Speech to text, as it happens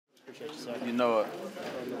Appreciate you, sir. You know it.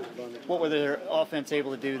 What were their offense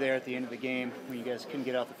able to do there at the end of the game when you guys couldn't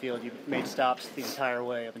get off the field? You made stops the entire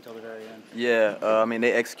way up until the very end. Yeah, I mean,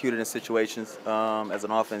 they executed in situations. As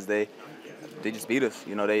an offense, they just beat us.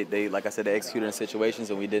 You know, they like I said, they executed in situations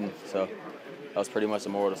and we didn't. So that was pretty much the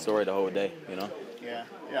moral of the story the whole day. You know.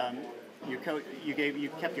 Yeah. You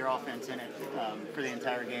kept your offense in it for the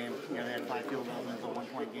entire game. You know, they had 5 field goals and it was a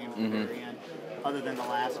 1-point game at the very end. Other than the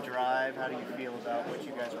last drive, how do you feel about what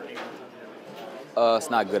you guys were able to do?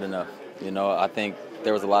 It's not good enough. You know, I think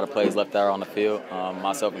there was a lot of plays left there on the field,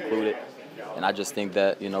 myself included. And I just think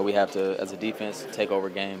that, you know, we have to, as a defense, take over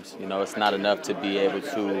games. You know, it's not enough to be able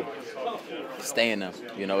to stay in them.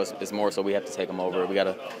 You know, it's more so we have to take them over. We got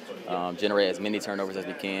to generate as many turnovers as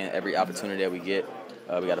we can, every opportunity that we get.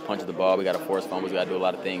 We got to punch the ball. We got to force fumbles. We got to do a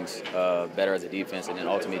lot of things better as a defense, and then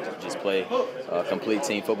ultimately just play complete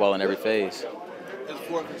team football in every phase. It's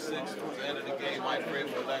 4th and 6 towards the end of the game. Mike Frey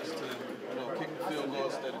would like to, kick the field goal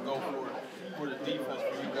instead of go for the defense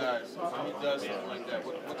for you guys. When he does something like that,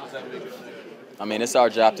 what does that make you think? I mean, it's our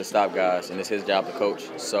job to stop guys, and it's his job to coach.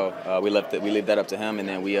 So we leave that up to him, and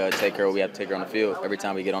then we take care of what we have to take care on the field. Every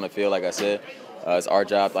time we get on the field, like I said, it's our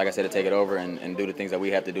job, like I said, to take it over and do the things that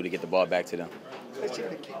we have to do to get the ball back to them. They seem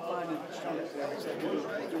to keep finding plays. They're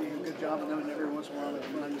doing a good job of them, and every once in a while they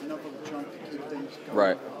find enough of a chunk to keep things going.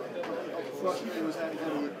 Right. Was that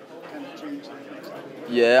how you kind of change that?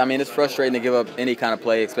 Yeah, I mean, it's frustrating to give up any kind of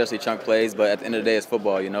play, especially chunk plays, but at the end of the day, it's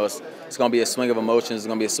football. You know, it's going to be a swing of emotions. It's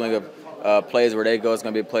going to be a swing of plays where they go. It's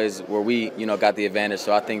going to be plays where we, got the advantage.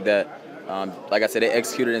 So I think that, like I said, they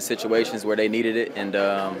executed in situations where they needed it, and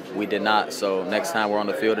we did not. So next time we're on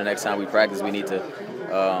the field and next time we practice, we need to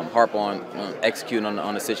harp on executing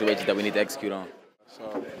on the situations that we need to execute on.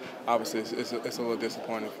 So obviously, it's a little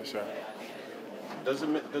disappointing for sure. Does it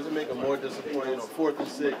make it more disappointing, 4th and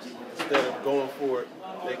 6, instead of going for it,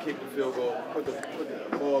 they kick the field goal, put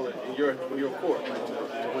the ball in your court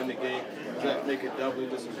to win the game? Does that make it doubly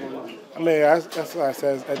disappointing? I mean, that's what I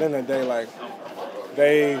said. At the end of the day, like,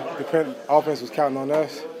 offense was counting on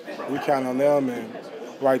us. We counting on them, and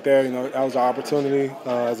right there, that was our opportunity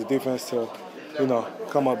as a defense to,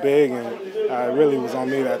 come up big, and it really was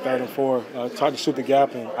on me that 3rd and 4. Tried to shoot the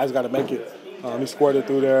gap, and I just got to make it. He squirted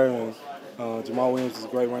through there, and Jamal Williams is a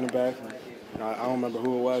great running back. And I don't remember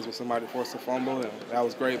who it was, but somebody forced a fumble, and that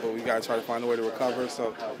was great, but we got to try to find a way to recover.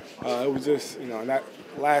 So it was just, and that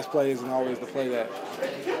last play isn't always the play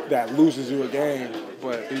that loses you a game,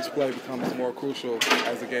 but each play becomes more crucial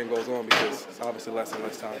as the game goes on because it's obviously less and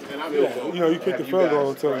less time. Yeah, you kick the field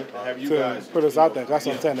goal to put us out there. That's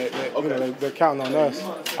what I'm saying. They're counting on us,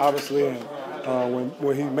 obviously, and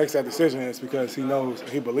when he makes that decision, it's because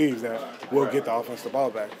he believes that we'll get the offense the ball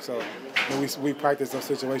back. So we practice those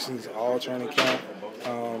situations all training camp,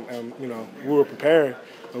 and we were prepared,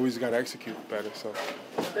 but we just got to execute better. So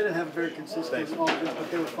they didn't have a very consistent offense,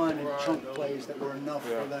 but they were finding chunk plays that were enough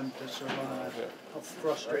for them to survive. Yeah. How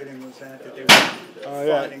frustrating was that they were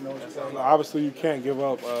finding those plays? Obviously, you can't give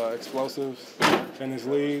up explosives in this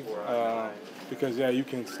league because you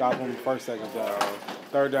can stop them first, second down.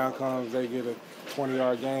 3rd down comes, they get a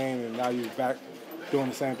 20-yard gain, and now you're back doing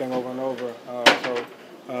the same thing over and over. So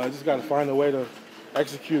just got to find a way to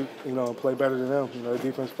execute, and play better than them. The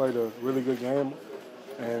defense played a really good game,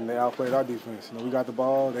 and they outplayed our defense. We got the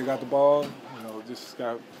ball, they got the ball. Just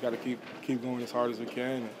got to keep going as hard as we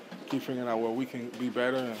can and keep figuring out where we can be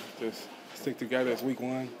better and just stick together. It's week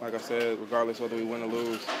 1, like I said, regardless whether we win or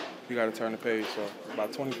lose, we got to turn the page. So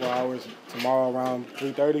about 24 hours tomorrow around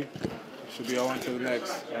 3:30. Should be on to the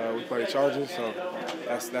next. We play the Chargers, so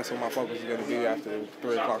that's what my focus is going to be after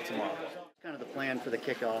 3 o'clock tomorrow. What's kind of the plan for the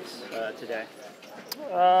kickoffs today?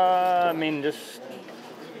 I mean, just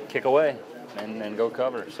kick away and go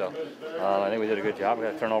cover. So I think we did a good job. We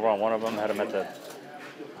got a turnover on one of them, had them at the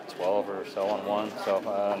 12 or so on one. So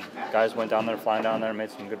guys went down there, flying down there,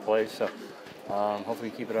 made some good plays. So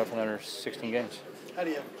hopefully we keep it up for another 16 games. How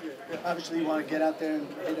do you? Obviously, you want to get out there and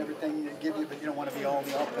hit everything you give you, but you don't want to be all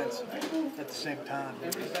the offense at the same time.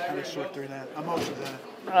 How do you sort through that? Emotions in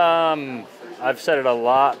it. I've said it a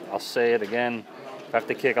lot. I'll say it again. If I have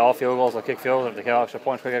to kick all field goals, I'll kick field goals. If I have to kick extra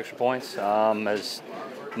points, kick extra points. As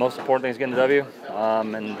the most important thing is getting the W.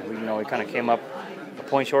 And we kind of came up a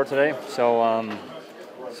point short today. So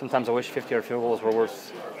sometimes I wish 50-yard field goals were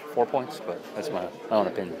worth 4 points, but that's my own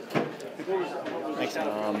opinion. Thanks.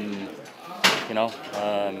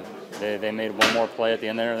 They made one more play at the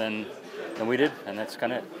end there than we did, and that's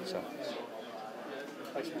kind of it. So,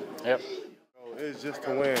 yep. It's just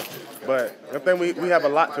to win, but I think we have a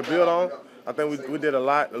lot to build on. I think we did a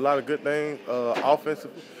lot of good things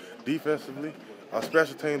offensively, defensively.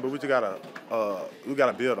 special team, but we just gotta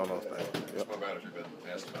build on those things. Yep. What about if you've been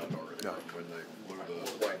asked about it already? Yeah. When they blew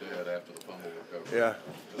the play dead after the fumble recovery. Yeah.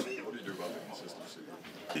 What do you do about the consistency?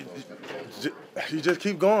 You just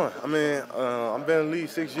keep going. I mean, I've been in the league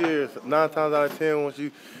 6 years. 9 times out of 10, once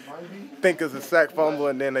you think it's a sack fumble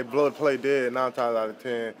and then they blow the play dead, 9 times out of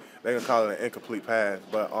 10, they're gonna call it an incomplete pass.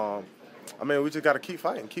 But I mean, we just gotta keep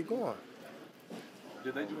fighting, keep going.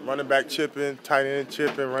 Running back chipping, tight end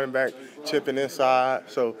chipping, running back chipping inside.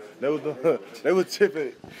 So they was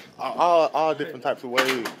chipping all different types of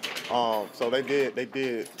ways. So they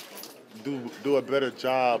did do a better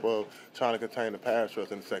job of trying to contain the pass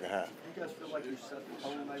rush in the second half. You guys feel like you set the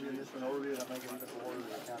tone maybe in this one overview that make it even harder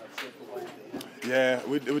to kind of set the way at the end?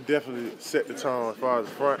 Yeah, we definitely set the tone as far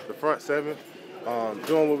as the front seven,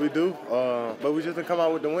 doing what we do. But we just didn't come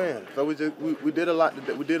out with the win. So we did a lot.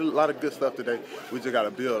 We did a lot of good stuff today. We just got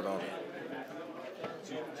to build on it.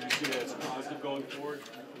 Do you see that as a positive going forward?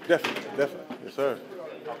 Definitely, yes sir.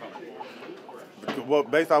 Well,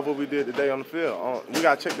 based off what we did today on the field, we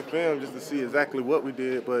got to check the film just to see exactly what we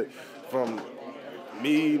did. But from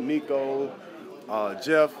me, Nico,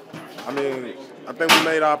 Jeff, I mean, I think we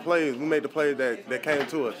made our plays. We made the plays that came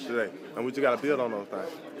to us today, and we just got to build on those things.